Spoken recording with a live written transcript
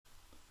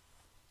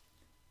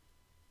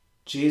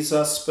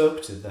Jesus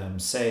spoke to them,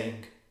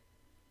 saying,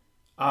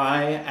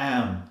 I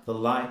am the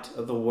light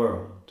of the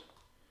world.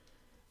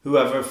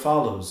 Whoever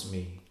follows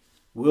me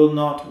will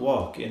not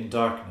walk in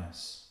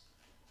darkness,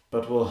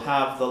 but will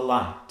have the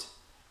light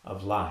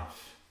of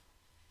life.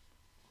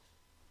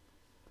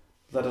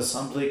 Let us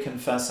humbly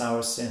confess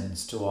our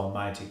sins to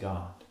Almighty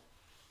God.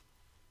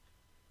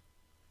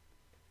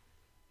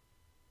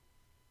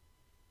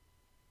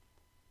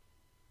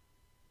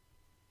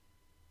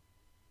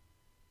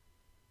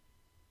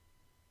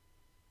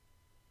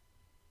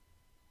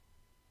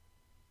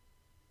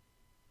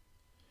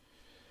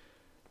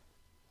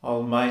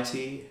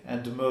 Almighty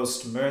and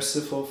most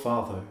merciful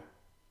Father,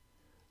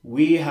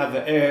 we have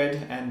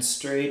erred and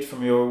strayed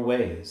from your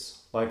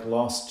ways like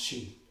lost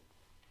sheep.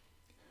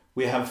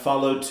 We have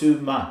followed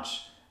too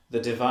much the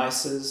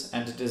devices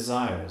and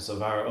desires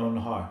of our own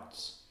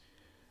hearts.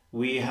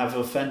 We have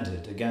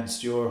offended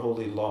against your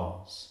holy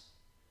laws.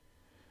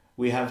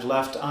 We have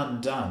left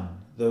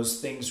undone those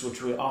things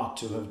which we ought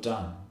to have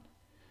done,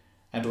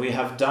 and we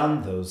have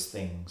done those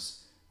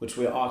things which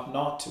we ought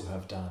not to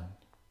have done.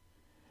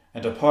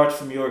 And apart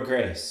from your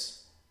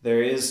grace,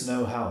 there is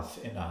no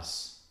health in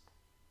us.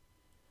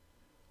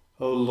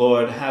 O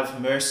Lord, have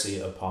mercy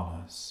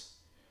upon us.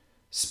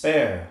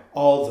 Spare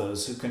all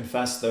those who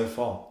confess their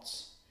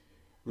faults.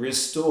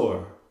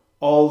 Restore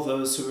all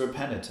those who are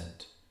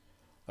penitent,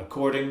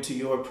 according to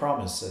your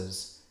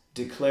promises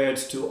declared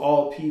to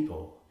all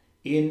people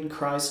in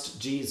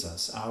Christ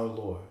Jesus our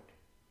Lord.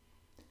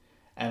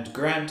 And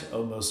grant,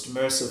 O most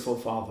merciful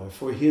Father,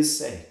 for his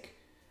sake,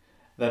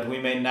 that we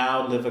may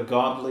now live a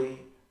godly,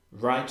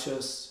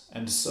 righteous,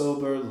 and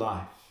sober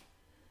life,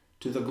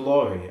 to the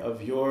glory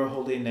of your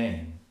holy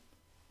name.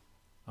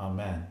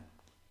 Amen.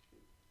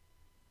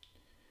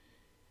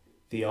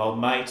 The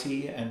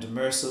Almighty and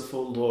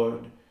merciful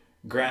Lord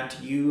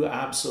grant you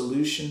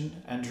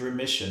absolution and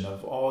remission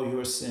of all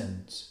your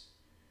sins,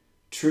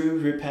 true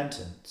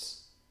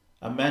repentance,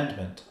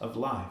 amendment of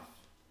life,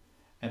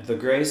 and the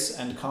grace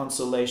and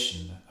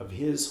consolation of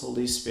his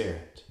Holy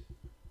Spirit.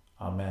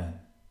 Amen.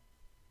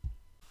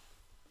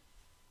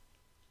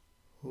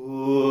 O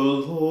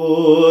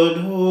Lord,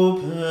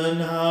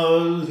 open our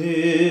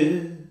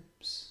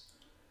lips,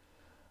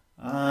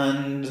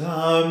 and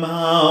our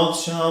mouth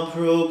shall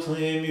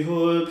proclaim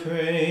your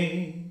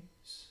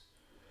praise.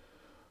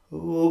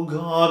 O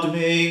God,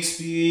 make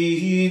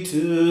speed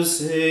to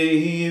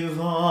save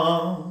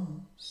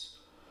us.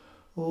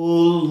 O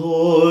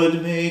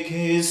Lord, make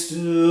haste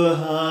to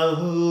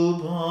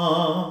help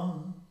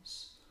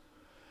us.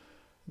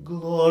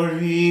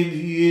 Glory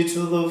be to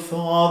the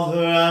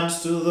Father, and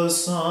to the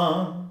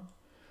Son,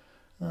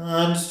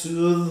 and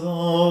to the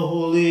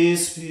Holy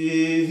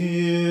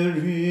Spirit,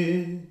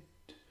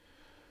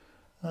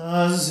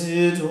 as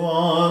it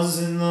was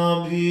in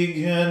the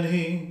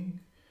beginning,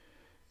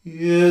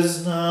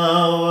 is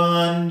now,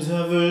 and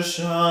ever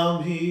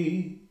shall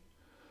be,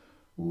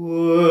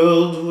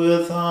 world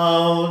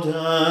without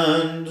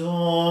end.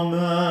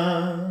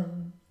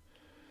 Amen.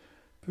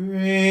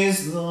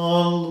 Praise the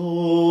Lord.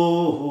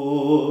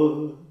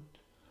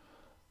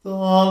 The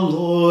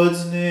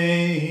Lord's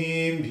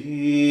name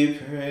be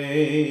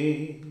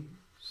praised.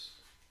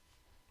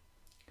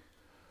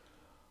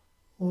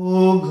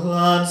 O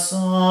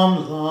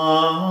gladsome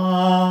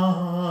light,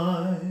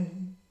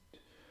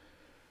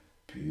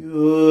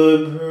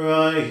 pure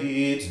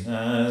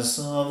brightness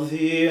of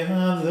the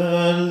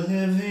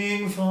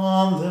ever-living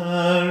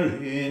Father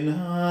in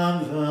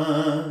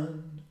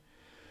heaven,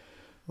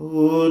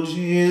 O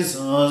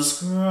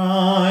Jesus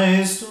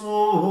Christ,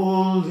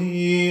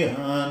 holy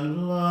and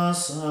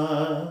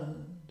blessed,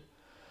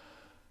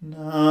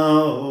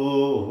 now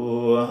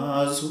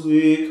as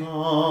we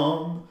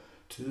come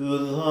to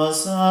the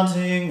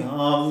setting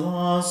of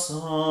the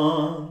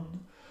sun,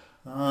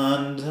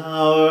 and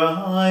our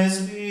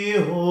eyes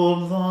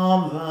behold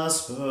the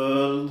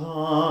vesper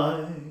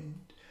light,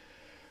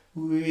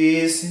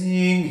 we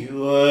sing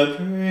your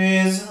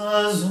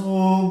praises,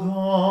 O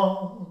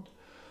God,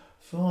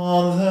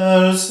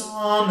 Father,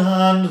 Son,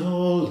 and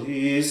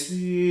Holy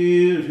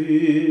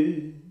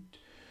Spirit.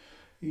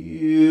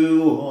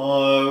 You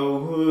are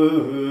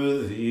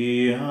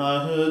worthy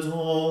at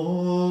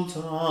all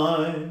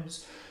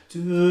times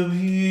to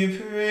be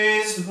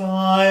praised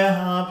by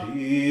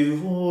happy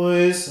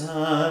voices.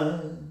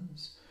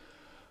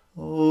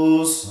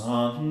 O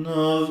Son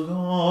of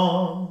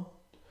God,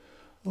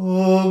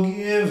 O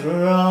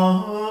Giver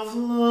of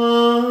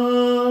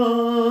life,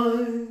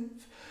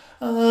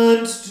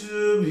 and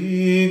to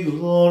be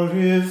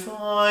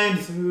glorified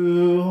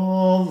through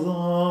all the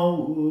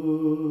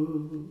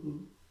worlds.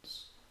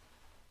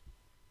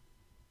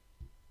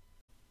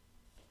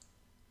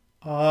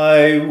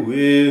 I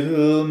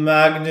will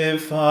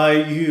magnify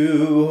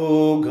you,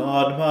 O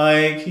God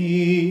my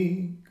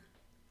King,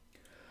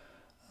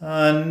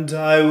 and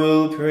I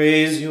will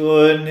praise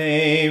your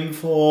name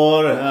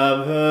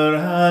forever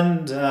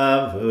and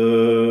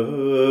ever.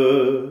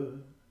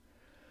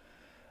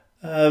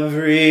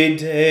 Every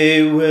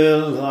day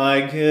will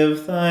I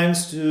give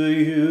thanks to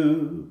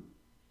you,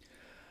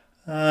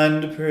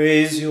 and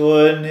praise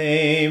your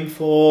name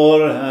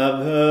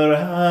forever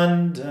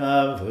and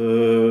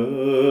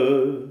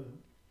ever.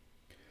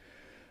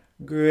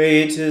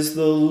 Great is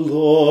the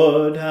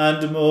Lord,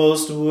 and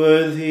most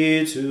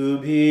worthy to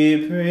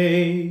be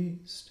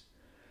praised.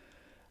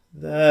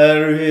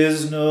 There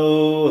is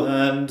no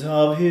end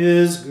of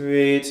his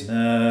greatness.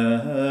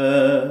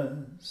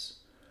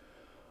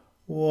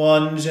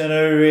 One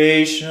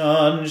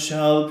generation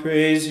shall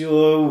praise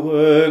your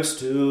works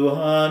to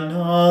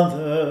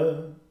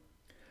another,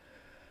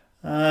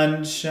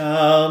 and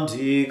shall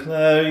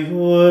declare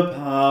your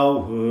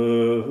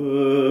power.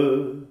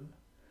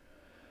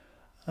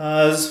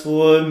 As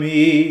for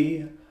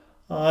me,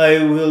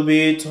 I will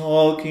be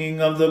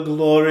talking of the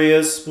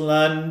glorious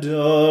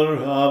splendor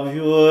of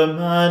your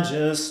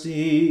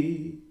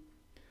majesty,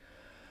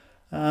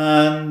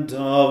 and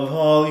of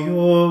all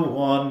your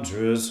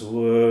wondrous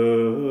works.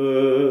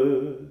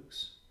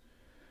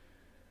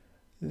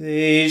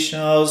 They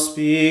shall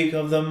speak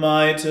of the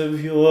might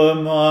of your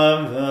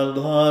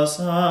marvelous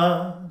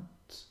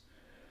acts,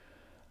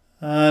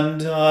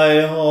 and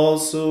I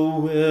also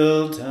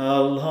will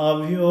tell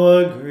of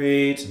your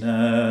greatness.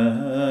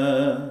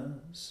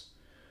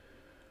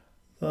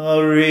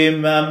 The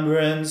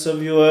remembrance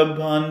of your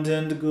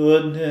abundant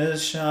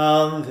goodness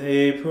shall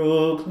they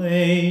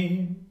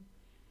proclaim,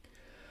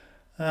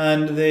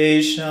 and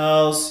they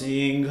shall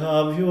sing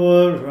of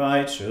your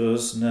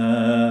righteousness.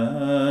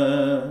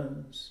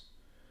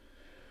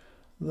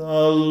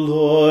 The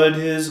Lord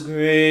is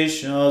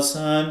gracious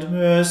and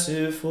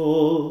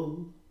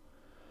merciful,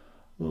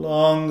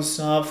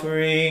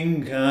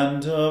 long-suffering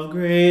and of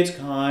great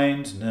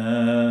kindness.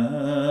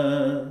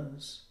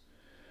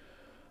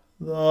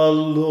 The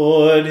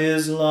Lord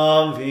is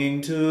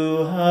loving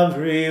to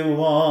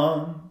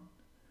everyone,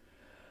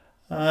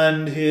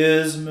 and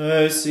his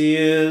mercy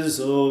is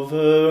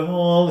over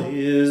all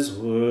his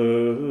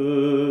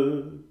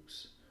works.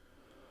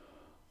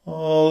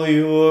 All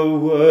your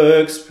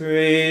works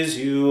praise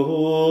you,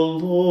 O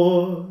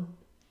Lord,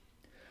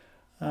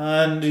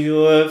 and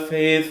your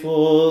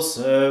faithful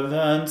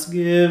servants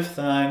give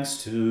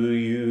thanks to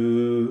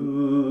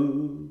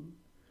you.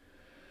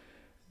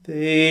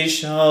 They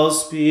shall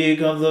speak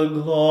of the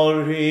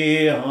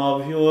glory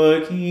of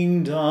your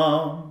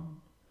kingdom,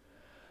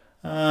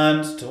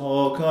 and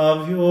talk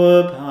of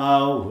your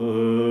power,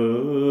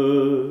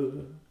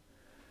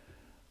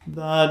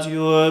 that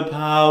your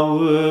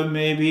power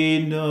may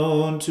be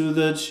known to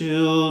the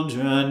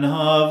children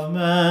of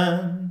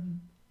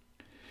men,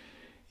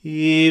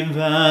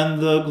 even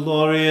the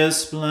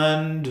glorious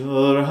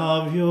splendor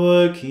of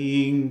your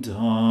kingdom.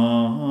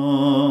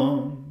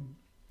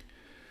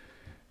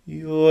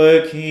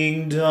 Your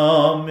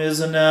kingdom is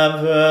an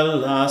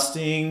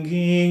everlasting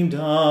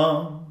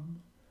kingdom,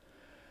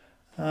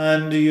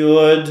 and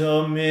your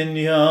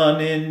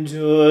dominion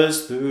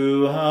endures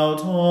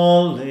throughout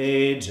all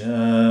ages.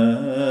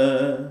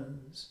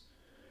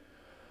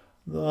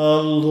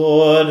 The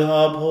Lord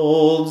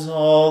upholds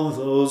all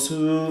those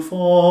who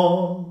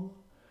fall,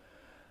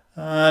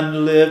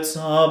 and lifts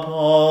up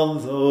all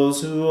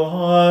those who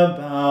are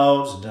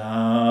bowed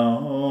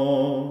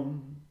down.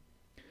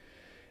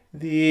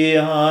 The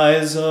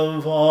eyes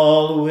of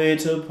all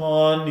wait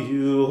upon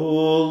you,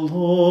 O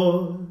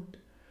Lord,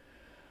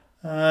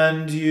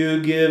 and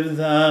you give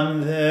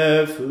them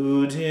their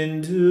food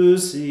in due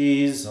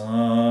season.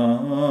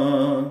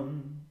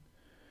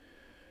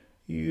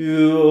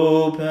 You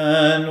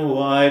open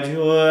wide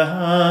your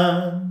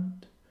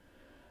hand,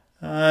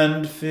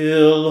 and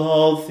fill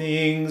all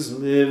things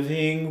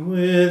living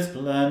with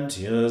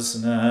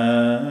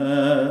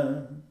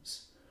plenteousness.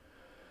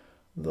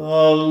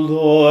 The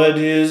Lord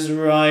is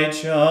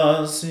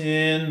righteous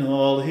in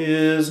all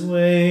his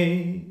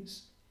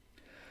ways,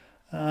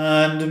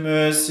 and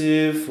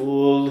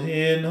merciful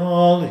in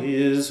all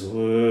his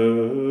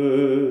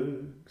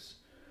works.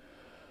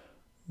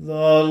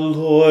 The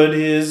Lord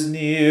is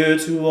near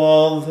to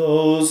all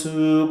those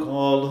who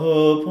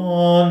call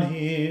upon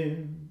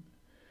him,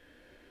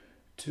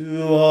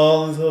 to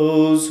all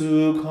those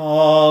who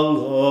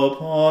call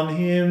upon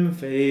him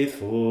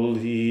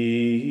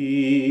faithfully.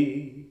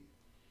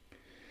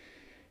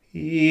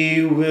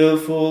 He will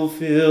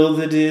fulfill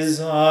the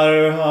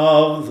desire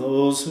of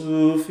those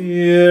who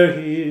fear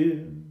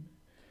him.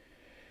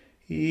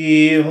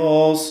 He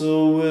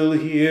also will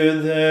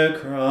hear their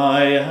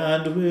cry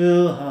and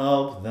will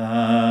help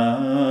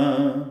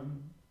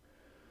them.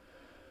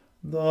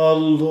 The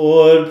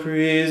Lord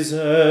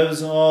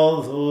preserves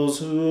all those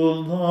who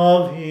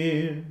love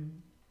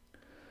him,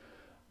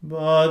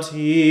 but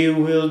he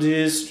will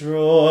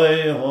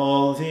destroy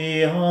all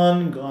the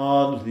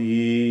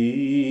ungodly.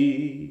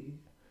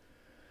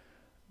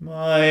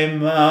 My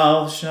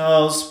mouth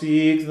shall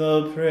speak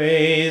the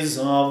praise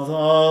of the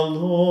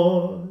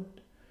Lord,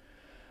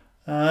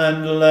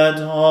 and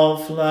let all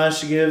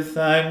flesh give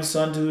thanks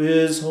unto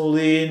his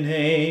holy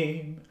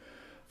name,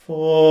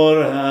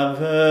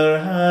 forever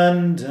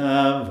and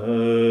ever.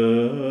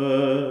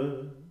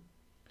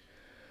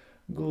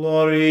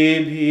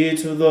 Glory be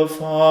to the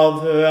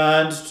Father,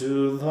 and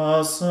to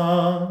the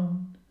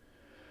Son,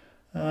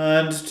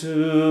 and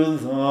to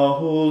the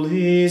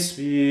Holy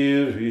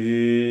Spirit,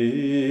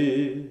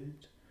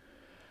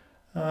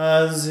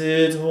 as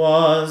it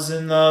was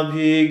in the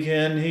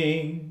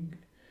beginning,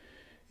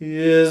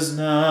 is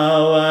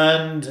now,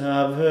 and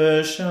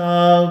ever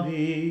shall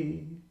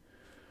be,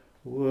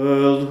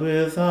 world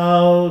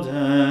without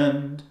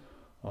end.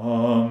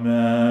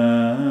 Amen.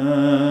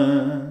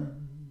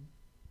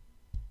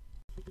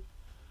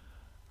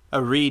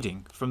 A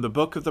reading from the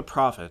book of the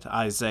prophet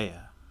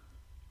Isaiah.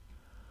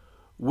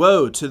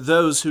 Woe to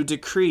those who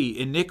decree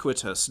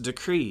iniquitous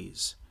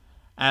decrees,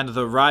 and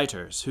the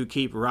writers who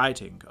keep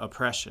writing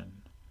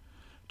oppression,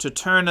 to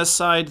turn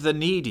aside the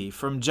needy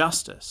from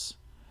justice,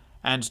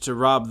 and to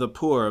rob the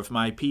poor of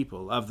my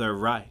people of their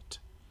right,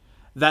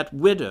 that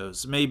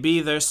widows may be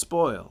their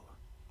spoil,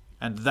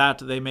 and that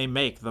they may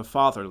make the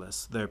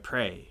fatherless their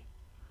prey.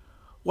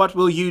 What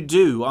will you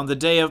do on the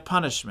day of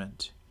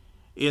punishment,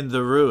 in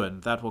the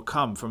ruin that will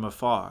come from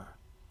afar?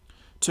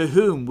 To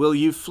whom will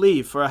you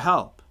flee for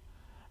help,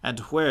 and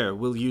where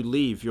will you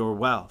leave your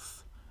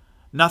wealth?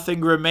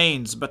 Nothing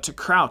remains but to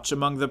crouch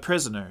among the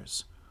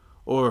prisoners,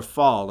 or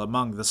fall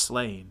among the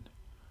slain.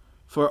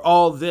 For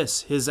all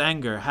this his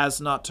anger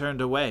has not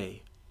turned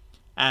away,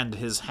 and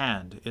his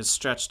hand is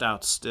stretched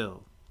out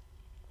still.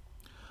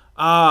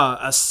 Ah,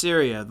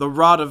 Assyria, the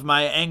rod of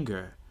my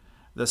anger,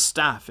 the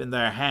staff in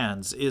their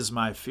hands is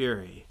my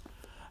fury.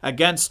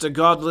 Against a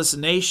godless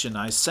nation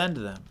I send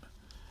them,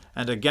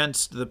 and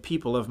against the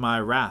people of my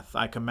wrath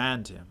I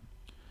command him,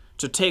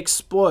 to take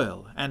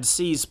spoil and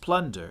seize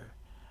plunder,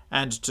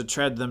 and to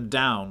tread them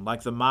down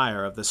like the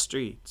mire of the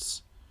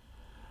streets.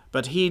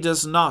 But he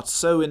does not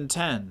so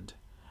intend,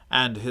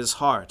 and his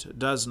heart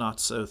does not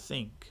so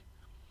think.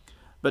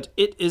 But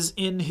it is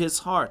in his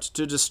heart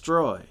to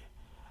destroy,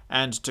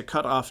 and to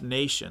cut off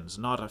nations,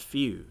 not a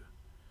few.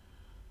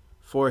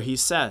 For he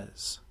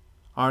says,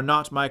 Are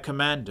not my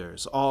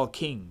commanders all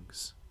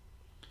kings?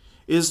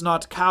 Is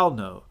not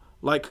Calno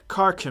like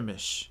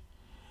Carchemish?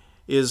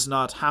 Is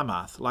not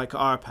Hamath like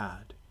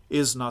Arpad?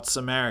 Is not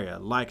Samaria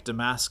like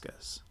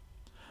Damascus?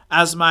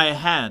 As my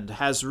hand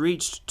has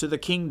reached to the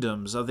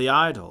kingdoms of the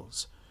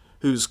idols,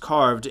 whose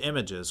carved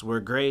images were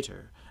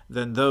greater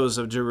than those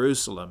of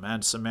Jerusalem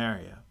and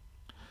Samaria,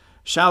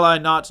 shall I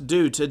not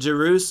do to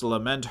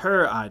Jerusalem and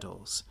her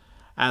idols,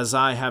 as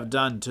I have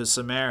done to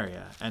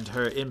Samaria and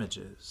her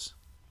images?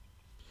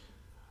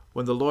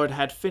 When the Lord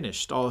had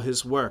finished all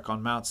his work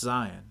on Mount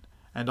Zion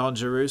and on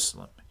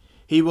Jerusalem,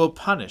 he will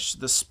punish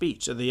the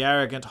speech of the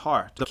arrogant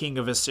heart, the king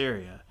of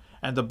Assyria,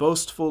 and the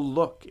boastful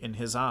look in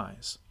his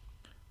eyes.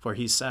 For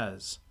he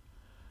says,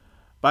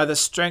 By the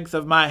strength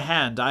of my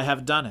hand I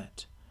have done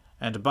it,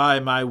 and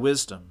by my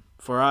wisdom,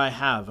 for I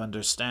have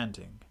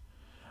understanding.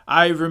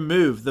 I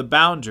remove the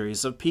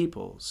boundaries of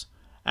peoples,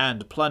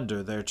 and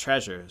plunder their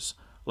treasures.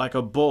 Like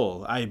a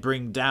bull I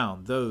bring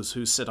down those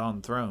who sit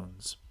on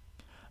thrones.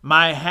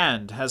 My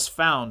hand has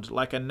found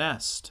like a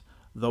nest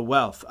the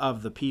wealth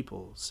of the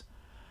peoples.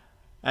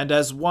 And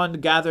as one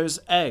gathers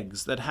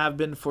eggs that have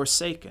been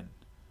forsaken,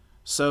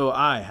 so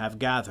I have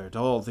gathered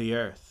all the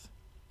earth.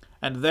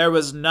 And there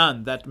was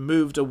none that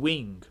moved a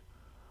wing,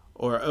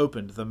 or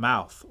opened the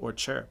mouth, or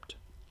chirped.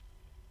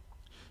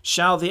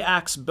 Shall the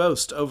axe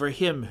boast over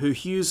him who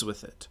hews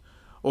with it,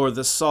 or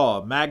the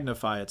saw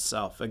magnify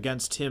itself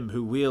against him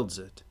who wields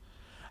it?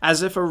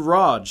 As if a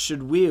rod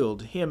should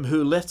wield him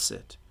who lifts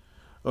it,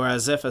 or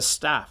as if a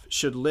staff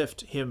should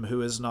lift him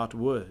who is not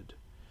wood.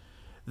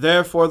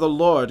 Therefore the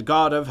Lord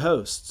God of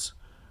hosts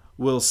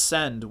will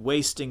send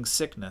wasting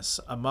sickness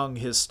among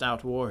his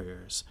stout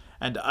warriors,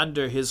 and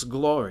under his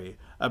glory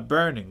a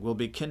burning will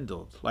be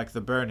kindled like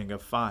the burning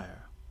of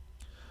fire.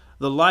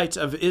 The light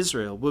of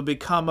Israel will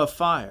become a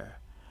fire,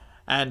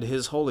 and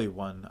his Holy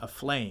One a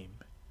flame,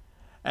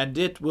 and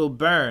it will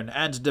burn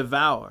and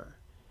devour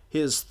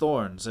his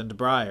thorns and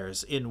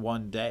briars in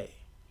one day.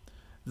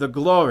 The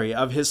glory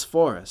of his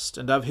forest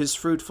and of his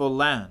fruitful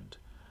land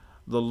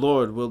the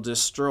Lord will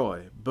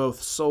destroy,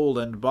 both soul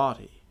and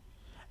body,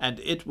 and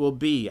it will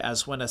be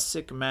as when a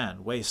sick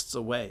man wastes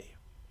away.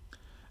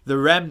 The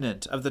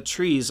remnant of the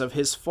trees of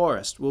his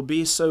forest will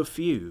be so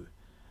few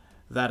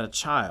that a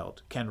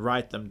child can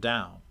write them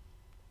down.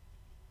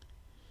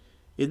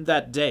 In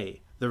that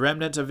day the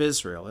remnant of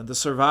Israel and the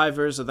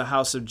survivors of the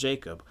house of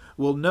Jacob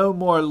will no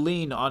more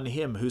lean on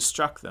him who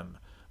struck them,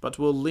 but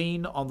will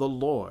lean on the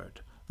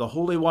Lord, the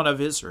Holy One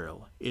of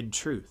Israel, in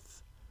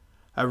truth.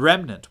 A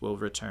remnant will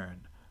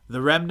return,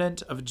 the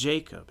remnant of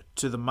Jacob,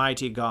 to the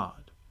mighty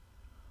God.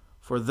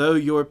 For though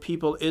your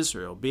people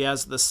Israel be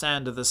as the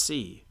sand of the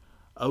sea,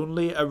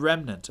 only a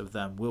remnant of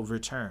them will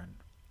return.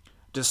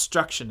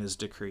 Destruction is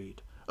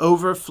decreed,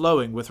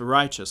 overflowing with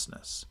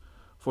righteousness.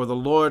 For the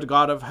Lord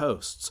God of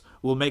hosts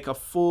will make a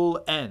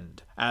full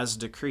end, as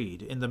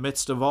decreed, in the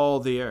midst of all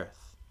the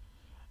earth.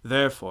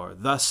 Therefore,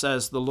 thus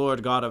says the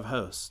Lord God of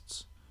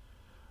hosts,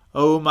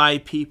 O my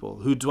people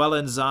who dwell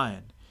in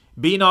Zion,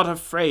 be not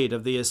afraid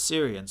of the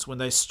Assyrians when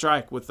they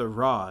strike with the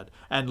rod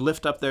and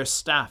lift up their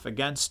staff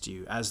against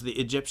you, as the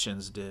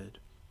Egyptians did.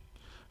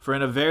 For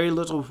in a very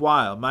little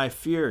while my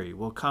fury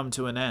will come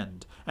to an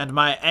end, and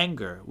my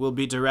anger will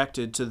be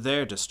directed to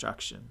their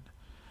destruction.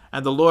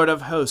 And the Lord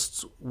of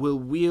hosts will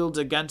wield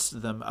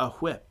against them a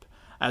whip,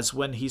 as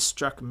when he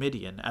struck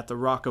Midian at the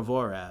rock of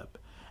Oreb,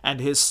 and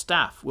his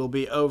staff will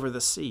be over the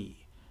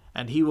sea,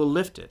 and he will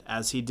lift it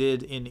as he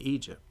did in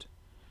Egypt.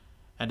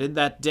 And in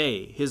that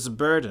day his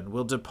burden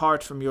will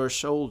depart from your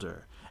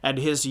shoulder, and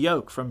his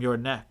yoke from your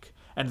neck,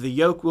 and the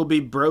yoke will be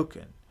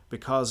broken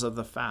because of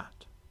the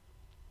fat.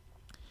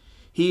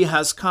 He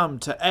has come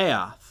to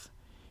Aiath,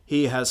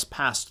 he has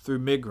passed through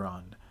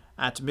Migron,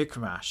 at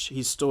Michmash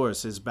he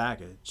stores his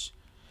baggage.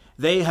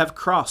 They have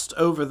crossed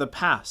over the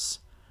pass,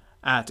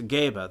 at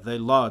Geba they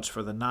lodge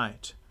for the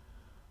night.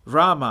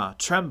 Ramah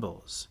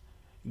trembles,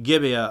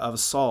 Gibeah of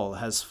Saul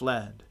has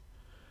fled.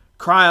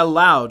 Cry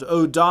aloud,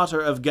 O daughter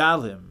of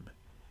Galim,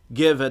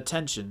 give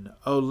attention,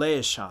 O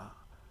Laishah,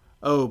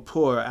 O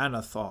poor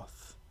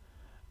Anathoth.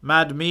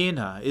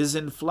 Madmenah is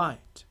in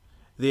flight.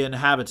 The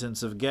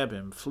inhabitants of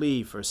Gebim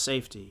flee for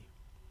safety.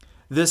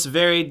 This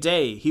very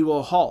day he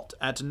will halt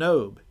at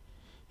Nob.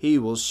 He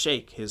will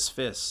shake his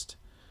fist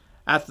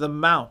at the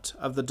mount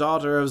of the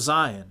daughter of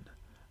Zion,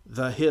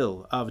 the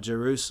hill of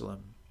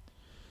Jerusalem.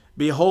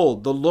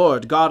 Behold, the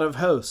Lord God of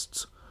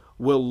hosts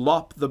will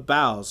lop the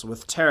boughs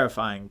with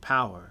terrifying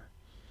power.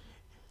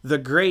 The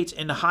great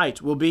in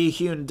height will be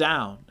hewn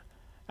down,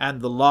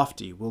 and the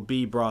lofty will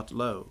be brought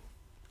low.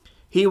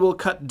 He will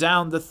cut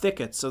down the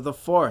thickets of the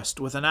forest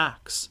with an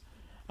axe,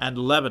 and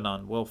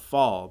Lebanon will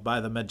fall by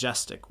the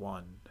majestic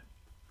one.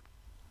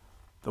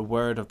 The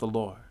word of the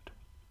Lord.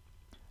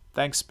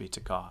 Thanks be to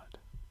God.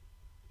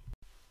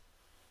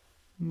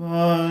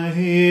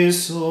 My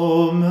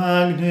soul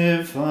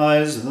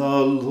magnifies the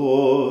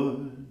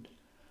Lord,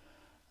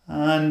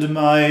 and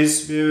my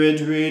spirit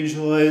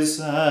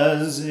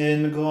rejoices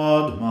in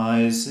God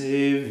my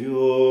Saviour.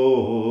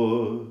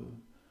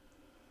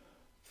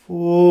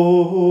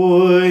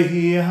 For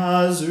he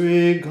has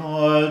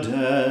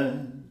regarded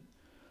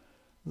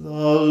the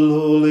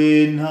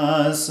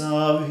lowliness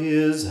of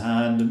his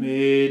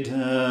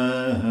handmaiden.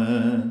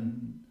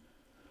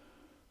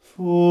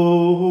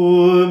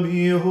 For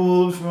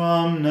behold,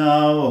 from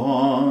now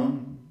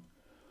on,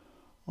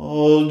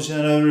 all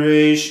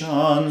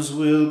generations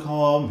will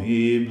call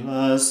me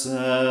blessed.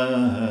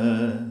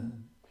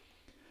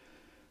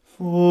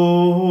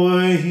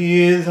 For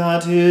he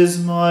that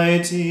is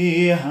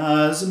mighty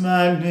has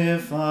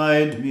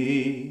magnified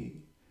me,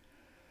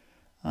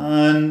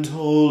 and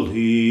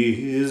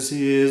holy is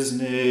his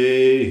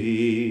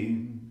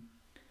name.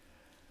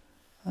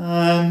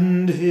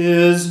 And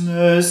his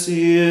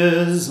mercy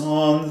is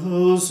on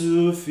those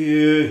who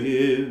fear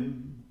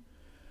him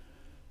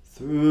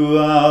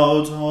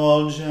throughout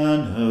all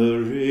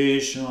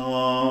generations.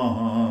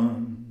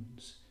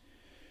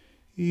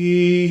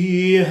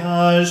 He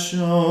has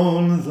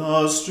shown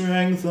the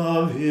strength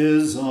of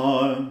his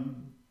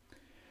arm.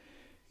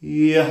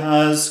 He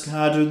has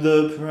scattered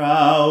the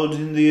proud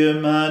in the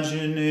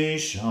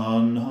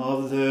imagination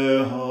of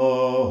their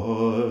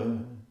hearts.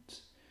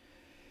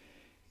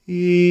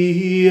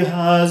 He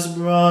has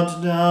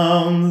brought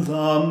down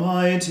the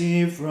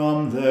mighty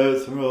from their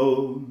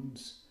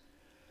thrones,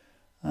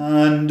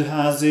 and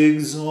has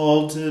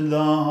exalted the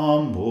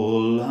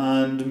humble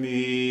and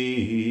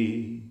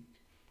meek.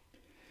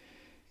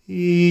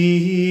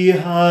 He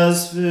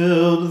has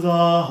filled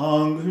the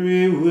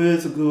hungry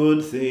with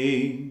good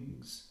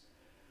things,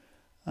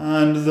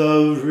 and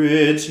the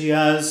rich he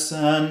has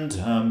sent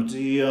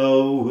empty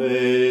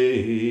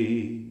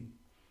away.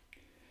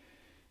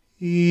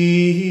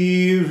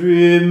 He,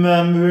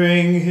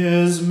 remembering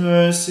his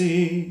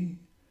mercy,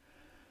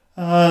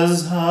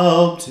 has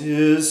helped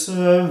his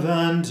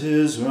servant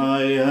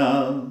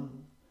Israel,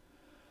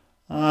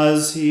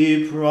 as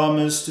he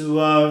promised to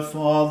our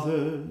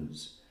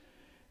fathers,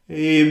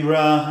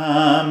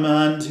 Abraham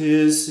and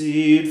his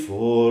seed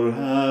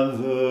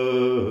forever.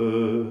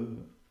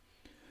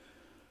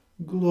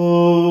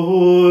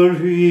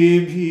 Glory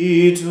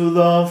be to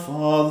the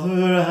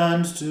Father,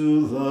 and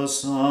to the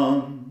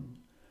Son,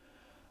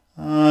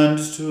 and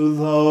to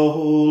the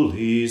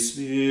Holy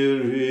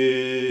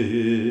Spirit,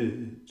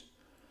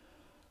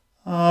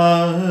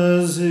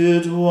 as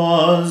it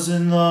was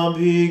in the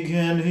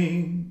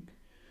beginning,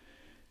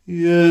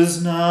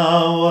 is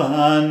now,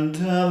 and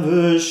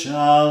ever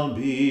shall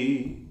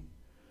be,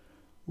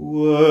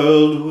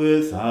 world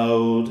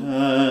without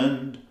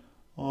end.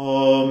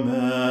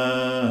 Amen.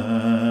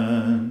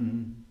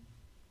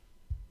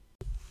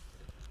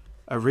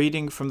 A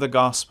reading from the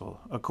Gospel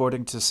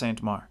according to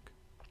St. Mark.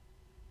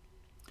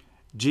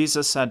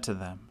 Jesus said to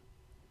them,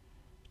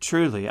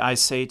 "Truly I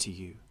say to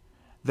you,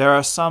 there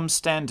are some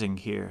standing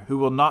here who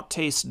will not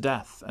taste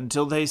death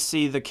until they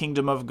see the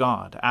kingdom of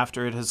God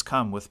after it has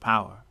come with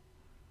power."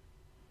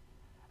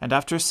 And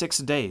after 6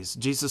 days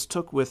Jesus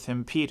took with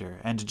him Peter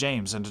and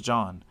James and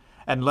John,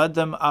 and led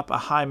them up a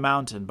high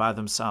mountain by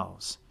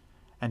themselves.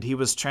 And he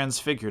was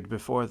transfigured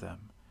before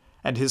them,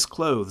 and his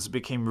clothes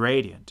became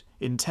radiant,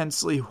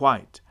 intensely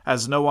white,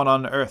 as no one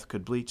on earth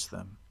could bleach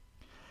them.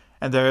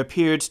 And there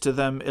appeared to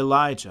them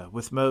Elijah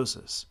with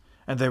Moses,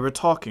 and they were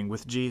talking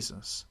with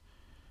Jesus.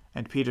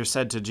 And Peter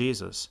said to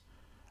Jesus,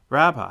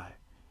 "Rabbi,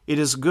 it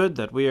is good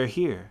that we are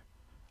here.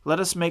 Let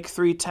us make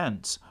 3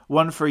 tents,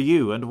 one for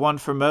you, and one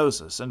for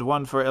Moses, and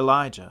one for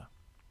Elijah."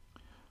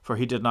 For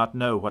he did not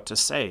know what to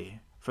say,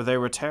 for they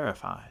were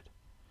terrified.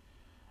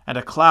 And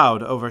a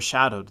cloud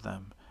overshadowed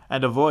them,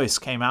 and a voice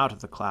came out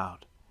of the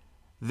cloud.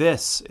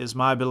 "This is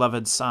my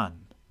beloved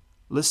Son.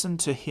 Listen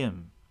to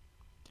him."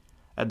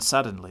 And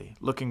suddenly,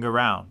 looking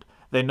around,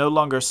 they no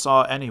longer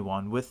saw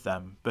anyone with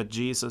them but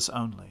Jesus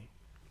only.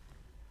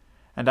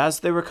 And as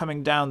they were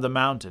coming down the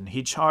mountain,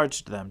 he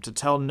charged them to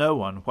tell no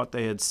one what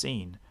they had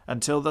seen,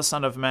 until the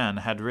Son of Man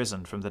had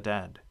risen from the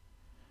dead.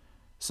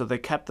 So they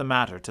kept the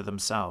matter to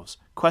themselves,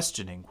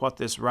 questioning what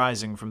this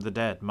rising from the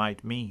dead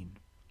might mean.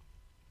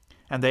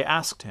 And they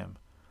asked him,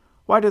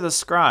 "Why do the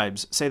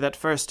scribes say that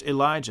first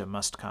Elijah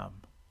must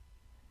come?"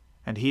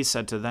 And he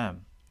said to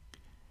them,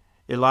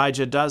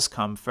 "Elijah does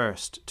come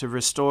first to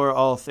restore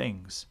all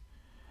things.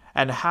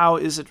 And how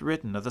is it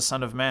written of the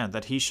Son of Man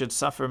that he should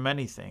suffer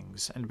many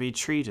things and be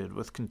treated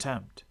with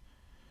contempt?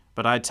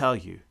 But I tell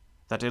you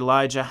that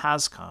Elijah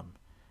has come,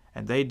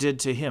 and they did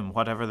to him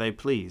whatever they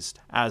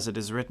pleased, as it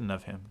is written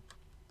of him."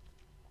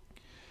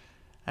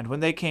 And when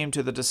they came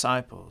to the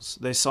disciples,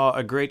 they saw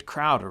a great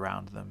crowd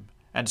around them,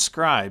 and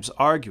scribes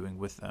arguing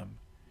with them.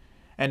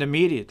 And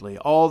immediately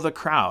all the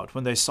crowd,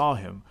 when they saw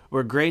him,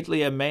 were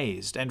greatly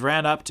amazed, and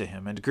ran up to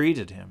him and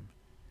greeted him.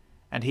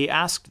 And he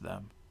asked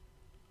them,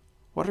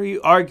 "What are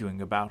you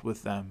arguing about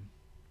with them?"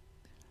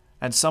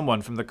 And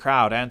someone from the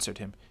crowd answered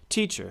him,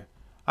 "Teacher,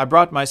 I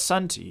brought my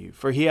son to you,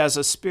 for he has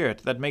a spirit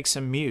that makes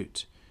him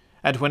mute.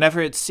 And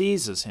whenever it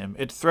seizes him,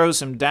 it throws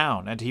him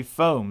down, and he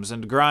foams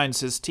and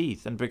grinds his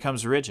teeth and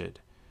becomes rigid.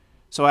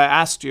 So I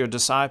asked your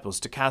disciples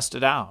to cast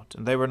it out,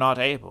 and they were not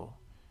able."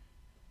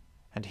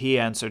 And he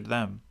answered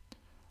them,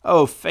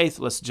 "O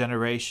faithless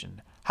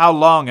generation, how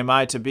long am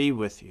I to be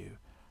with you?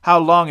 How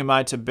long am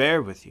I to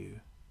bear with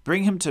you?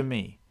 Bring him to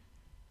me."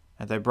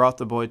 And they brought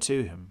the boy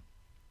to him.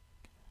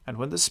 And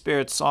when the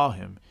spirit saw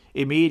him,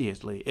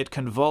 immediately it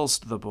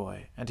convulsed the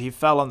boy, and he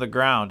fell on the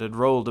ground and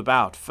rolled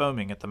about,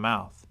 foaming at the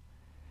mouth.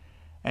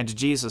 And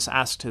Jesus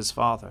asked his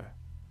father,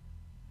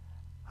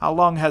 "How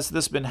long has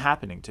this been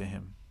happening to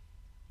him?"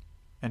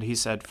 And he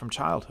said, "From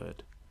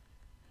childhood.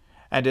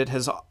 And it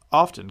has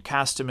often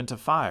cast him into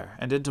fire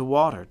and into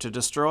water to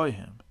destroy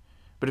him.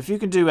 But if you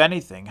can do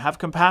anything, have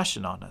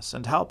compassion on us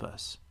and help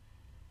us."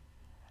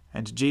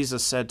 And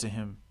Jesus said to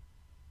him,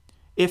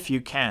 "If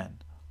you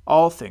can,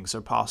 all things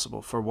are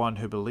possible for one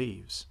who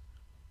believes."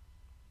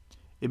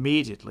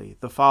 Immediately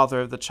the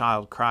father of the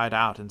child cried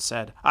out and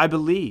said, "I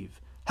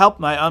believe, help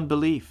my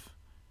unbelief."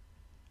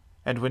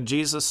 And when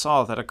Jesus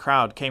saw that a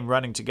crowd came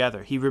running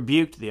together, he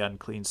rebuked the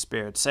unclean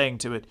spirit, saying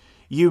to it,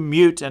 "You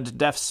mute and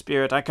deaf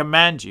spirit, I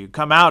command you,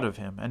 come out of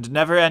him, and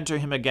never enter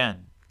him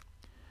again."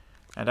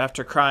 And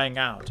after crying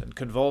out and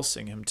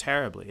convulsing him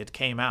terribly, it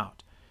came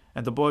out,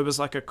 and the boy was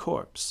like a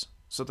corpse,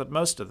 so that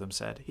most of them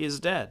said, "He is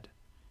dead."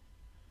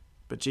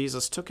 But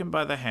Jesus took him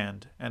by the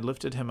hand and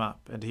lifted him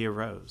up, and he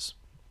arose.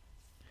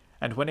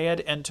 And when he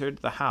had entered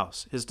the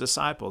house, his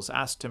disciples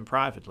asked him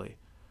privately,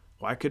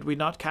 "Why could we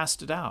not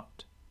cast it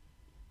out?"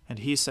 And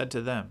he said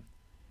to them,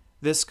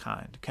 "This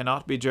kind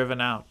cannot be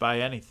driven out by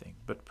anything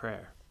but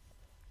prayer."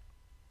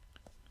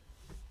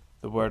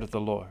 The word of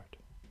the Lord.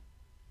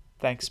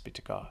 Thanks be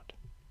to God.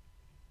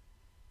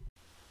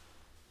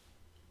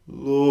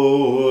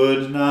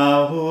 Lord,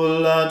 now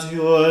let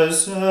your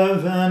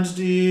servant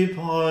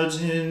depart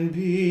in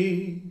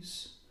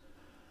peace,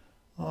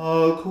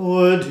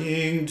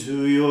 according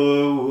to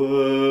your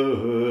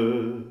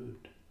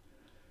word.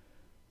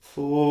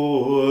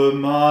 For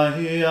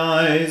my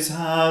eyes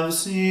have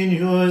seen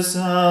your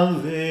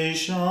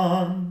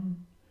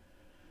salvation,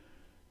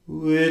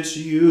 which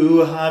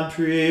you have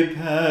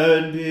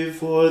prepared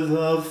before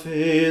the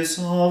face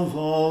of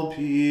all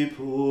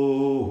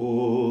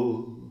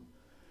people,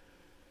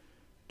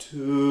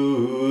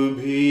 to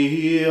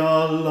be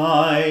a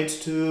light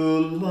to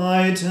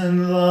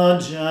lighten the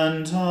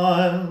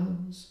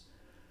Gentiles,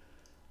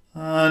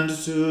 and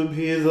to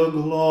be the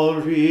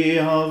glory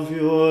of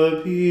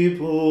your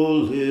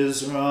people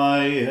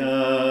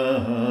Israel.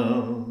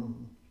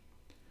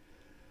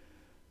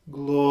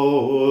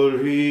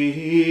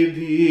 Glory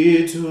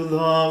be to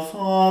the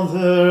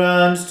Father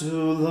and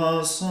to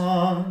the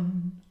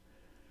Son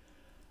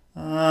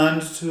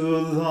and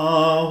to the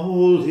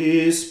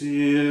Holy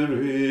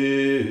Spirit,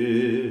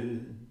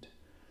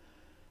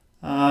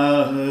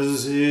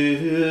 as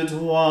it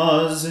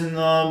was in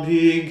the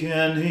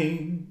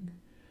beginning,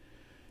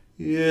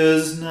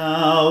 is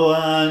now,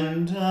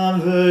 and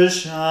ever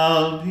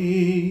shall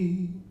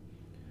be,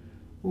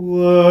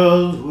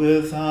 world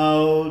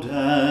without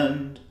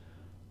end.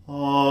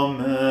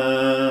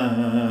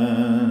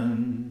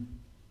 Amen.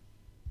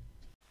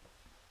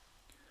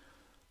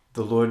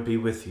 The Lord be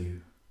with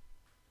you.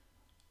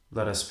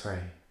 Let us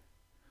pray.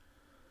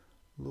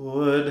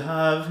 Lord,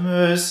 have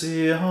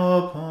mercy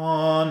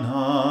upon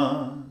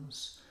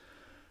us.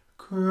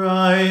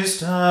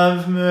 Christ,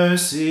 have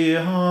mercy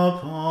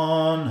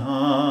upon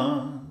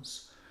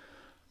us.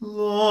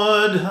 Lord,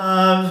 Lord,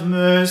 have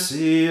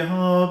mercy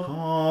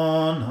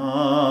upon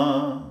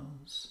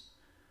us.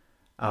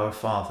 Our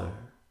Father,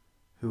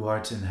 who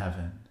art in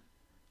heaven,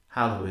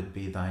 hallowed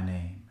be thy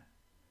name.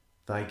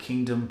 Thy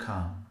kingdom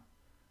come,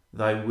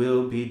 thy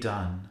will be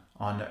done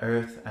on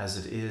earth as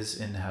it is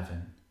in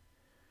heaven.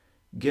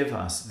 Give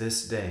us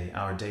this day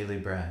our daily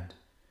bread,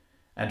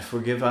 and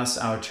forgive us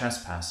our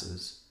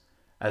trespasses,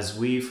 as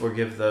we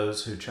forgive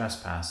those who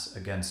trespass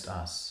against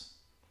us.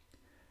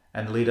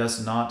 And lead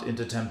us not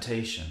into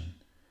temptation,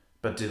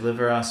 but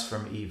deliver us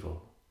from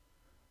evil.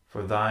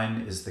 For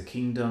thine is the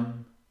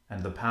kingdom,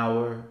 and the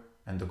power,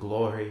 and the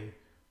glory,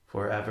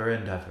 forever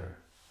and ever.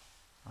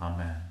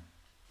 Amen.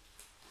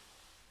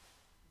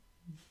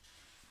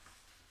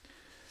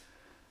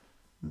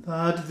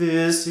 That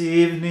this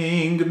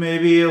evening may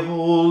be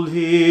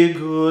wholly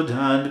good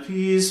and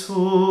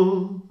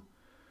peaceful,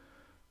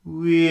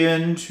 we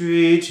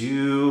entreat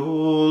you,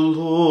 O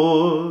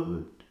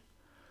Lord,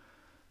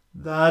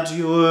 that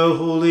your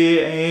holy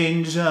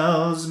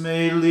angels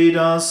may lead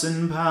us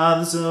in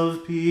paths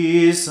of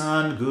peace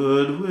and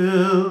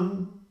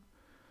goodwill.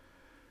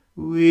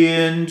 We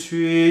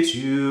entreat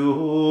you,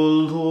 O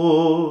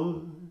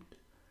Lord,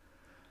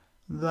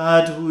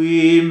 that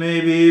we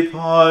may be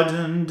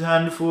pardoned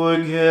and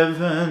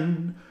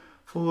forgiven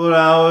for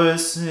our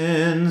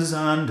sins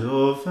and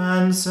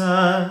offences.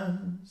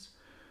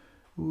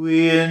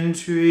 We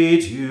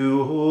entreat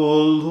you, O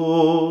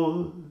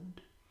Lord,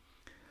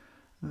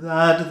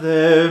 that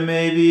there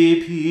may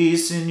be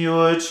peace in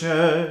your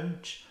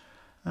church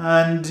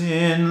and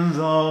in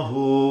the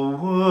whole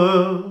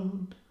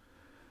world.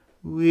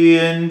 We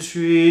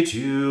entreat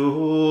you,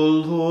 O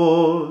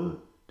Lord,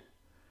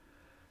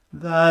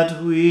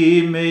 that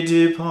we may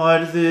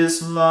depart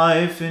this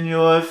life in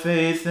your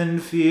faith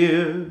and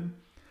fear,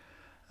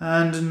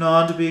 and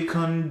not be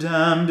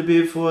condemned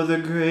before the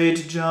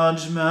great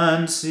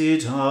judgment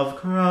seat of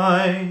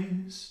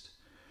Christ.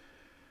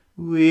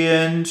 We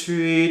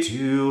entreat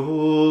you,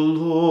 O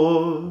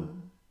Lord,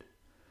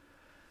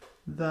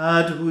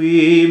 that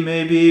we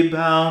may be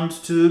bound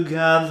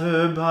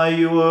together by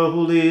your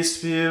Holy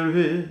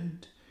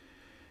Spirit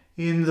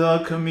in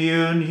the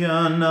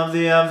communion of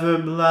the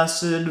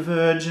ever-blessed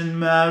Virgin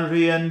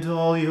Mary and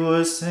all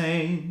your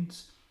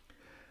saints,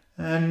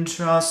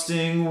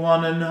 entrusting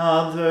one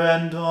another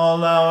and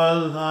all our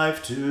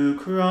life to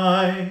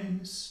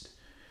Christ.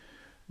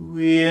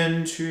 We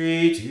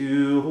entreat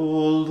you,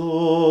 O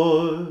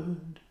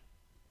Lord.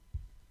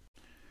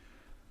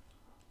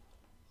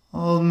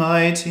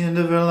 Almighty and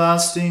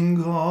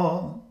everlasting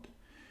God,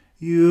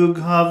 you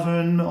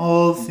govern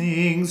all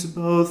things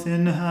both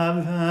in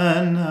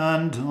heaven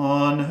and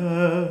on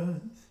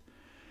earth.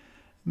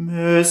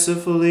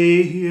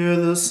 Mercifully hear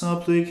the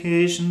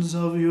supplications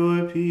of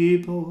your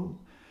people,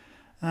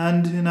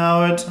 and in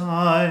our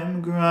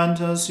time grant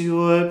us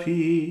your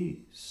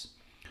peace.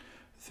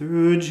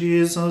 Through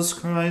Jesus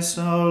Christ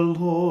our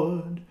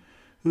Lord,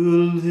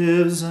 who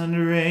lives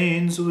and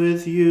reigns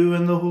with you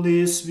in the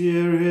Holy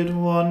Spirit,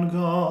 one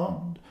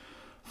God,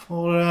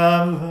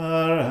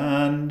 forever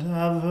and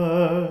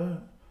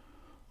ever.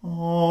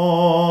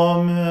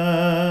 Amen.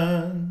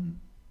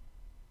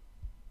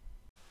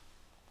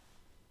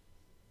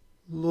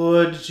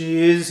 Lord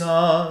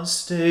Jesus,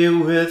 stay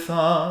with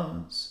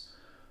us,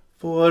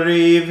 for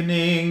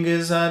evening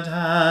is at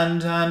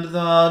hand and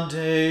the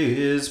day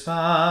is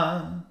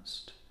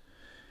past.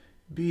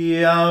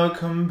 Be our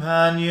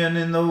companion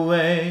in the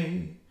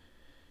way,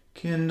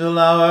 kindle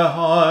our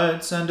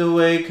hearts and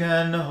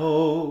awaken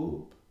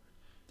hope,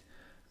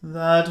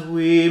 that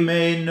we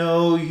may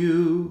know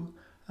you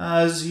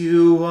as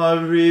you are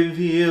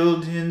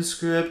revealed in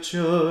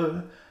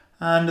Scripture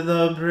and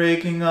the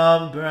breaking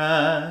of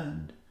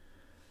bread.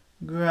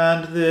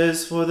 Grant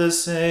this for the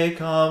sake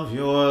of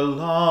your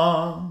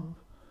love.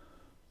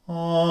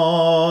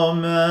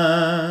 Amen.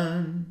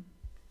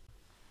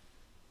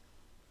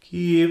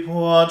 Keep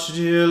watch,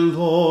 dear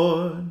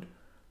Lord,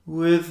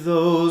 with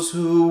those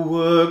who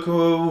work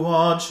or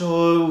watch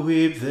or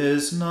weep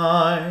this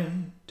night,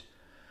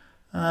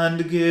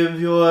 and give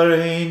your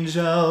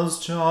angels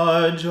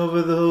charge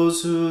over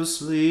those who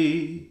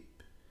sleep.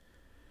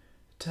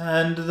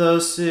 Tend the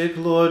sick,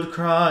 Lord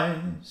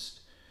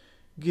Christ.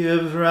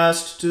 Give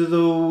rest to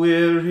the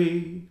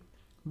weary.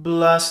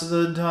 Bless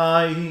the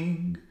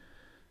dying.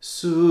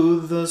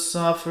 Soothe the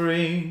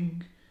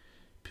suffering.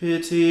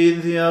 Pity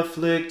the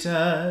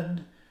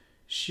afflicted.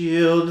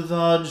 Shield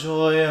the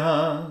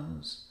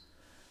joyous.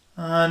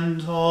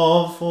 And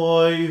all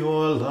for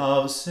your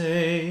love's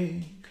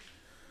sake.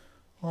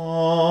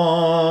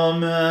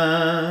 Amen.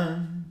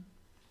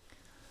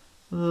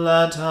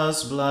 Let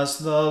us bless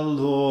the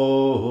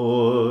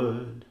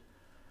Lord.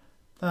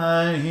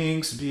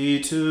 Thanks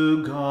be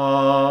to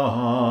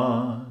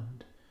God.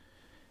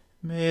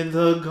 May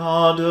the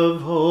God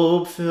of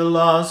hope fill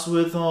us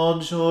with all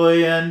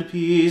joy and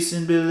peace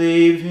in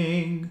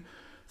believing,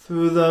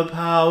 through the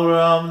power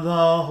of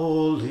the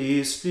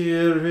Holy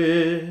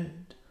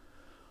Spirit.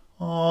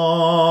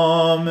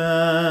 Amen.